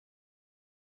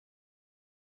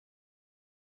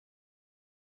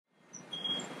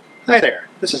Hi there,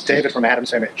 this is David from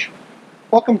Adam's Image.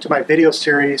 Welcome to my video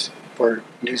series for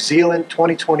New Zealand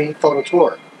 2020 photo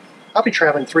tour. I'll be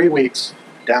traveling 3 weeks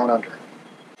down under.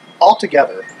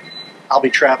 Altogether, I'll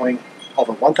be traveling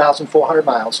over 1,400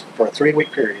 miles for a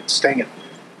 3-week period, staying at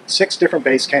 6 different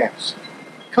base camps.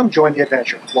 Come join the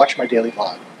adventure. Watch my daily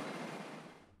vlog.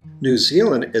 New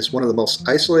Zealand is one of the most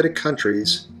isolated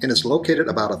countries and is located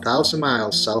about 1,000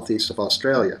 miles southeast of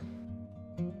Australia.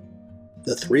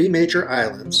 The 3 major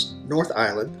islands, North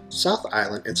Island, South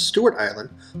Island, and Stewart Island,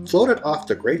 floated off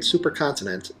the great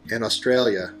supercontinent in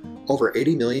Australia over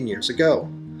 80 million years ago.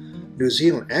 New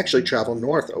Zealand actually traveled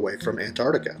north away from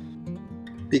Antarctica.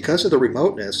 Because of the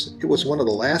remoteness, it was one of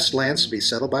the last lands to be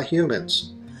settled by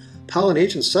humans.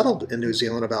 Polynesians settled in New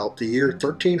Zealand about the year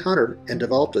 1300 and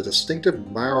developed a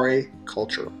distinctive Maori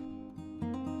culture.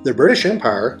 The British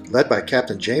Empire, led by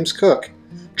Captain James Cook,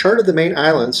 charted the main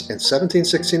islands in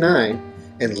 1769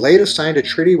 and later signed a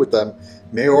treaty with the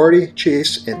Maori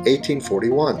chiefs in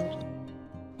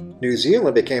 1841. New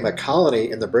Zealand became a colony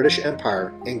in the British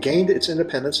Empire and gained its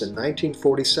independence in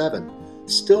 1947,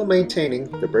 still maintaining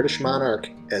the British monarch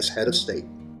as head of state.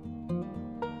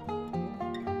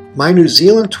 My New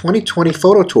Zealand 2020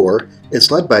 photo tour is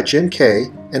led by Jim Kay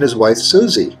and his wife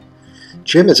Susie.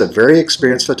 Jim is a very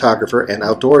experienced photographer and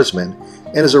outdoorsman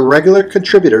and is a regular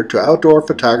contributor to Outdoor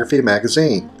Photography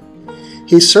magazine.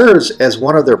 He serves as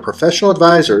one of their professional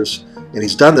advisors, and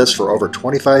he's done this for over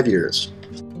 25 years.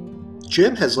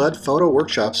 Jim has led photo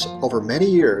workshops over many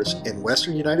years in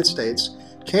Western United States,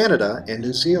 Canada, and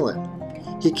New Zealand.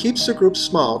 He keeps the group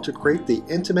small to create the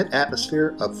intimate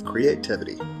atmosphere of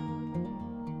creativity.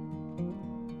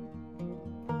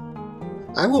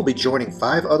 I will be joining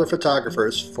 5 other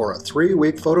photographers for a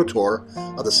 3-week photo tour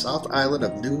of the South Island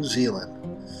of New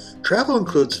Zealand. Travel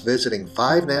includes visiting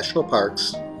 5 national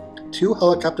parks, 2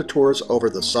 helicopter tours over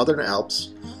the Southern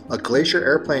Alps, a glacier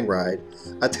airplane ride,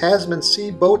 a Tasman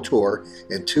Sea boat tour,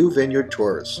 and 2 vineyard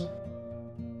tours.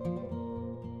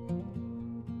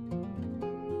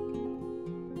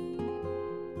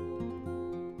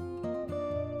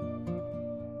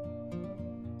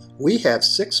 We have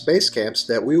 6 base camps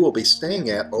that we will be staying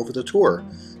at over the tour,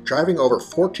 driving over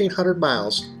 1,400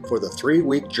 miles for the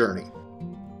 3-week journey.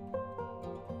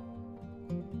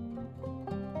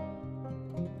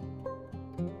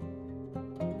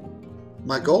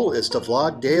 My goal is to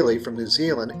vlog daily from New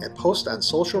Zealand and post on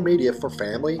social media for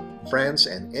family, friends,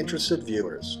 and interested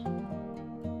viewers.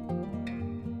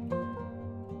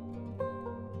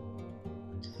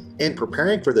 In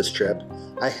preparing for this trip,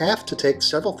 I have to take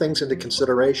several things into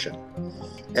consideration.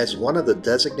 As one of the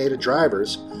designated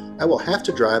drivers, I will have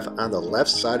to drive on the left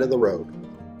side of the road.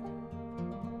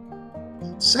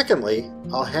 Secondly,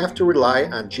 I'll have to rely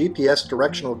on GPS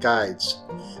directional guides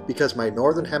because my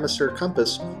Northern Hemisphere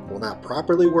compass will not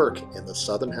properly work in the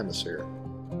Southern Hemisphere.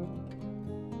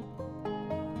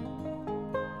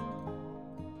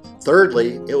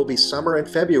 Thirdly, it will be summer in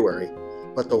February,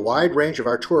 but the wide range of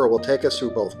our tour will take us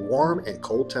through both warm and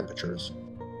cold temperatures.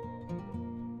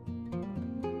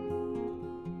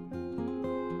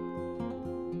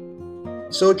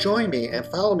 So join me and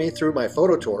follow me through my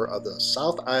photo tour of the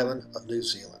South Island of New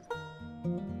Zealand.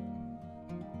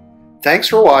 Thanks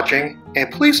for watching,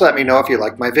 and please let me know if you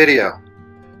liked my video.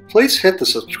 Please hit the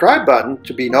subscribe button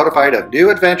to be notified of new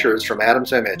adventures from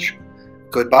Adam's Image.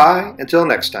 Goodbye until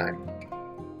next time.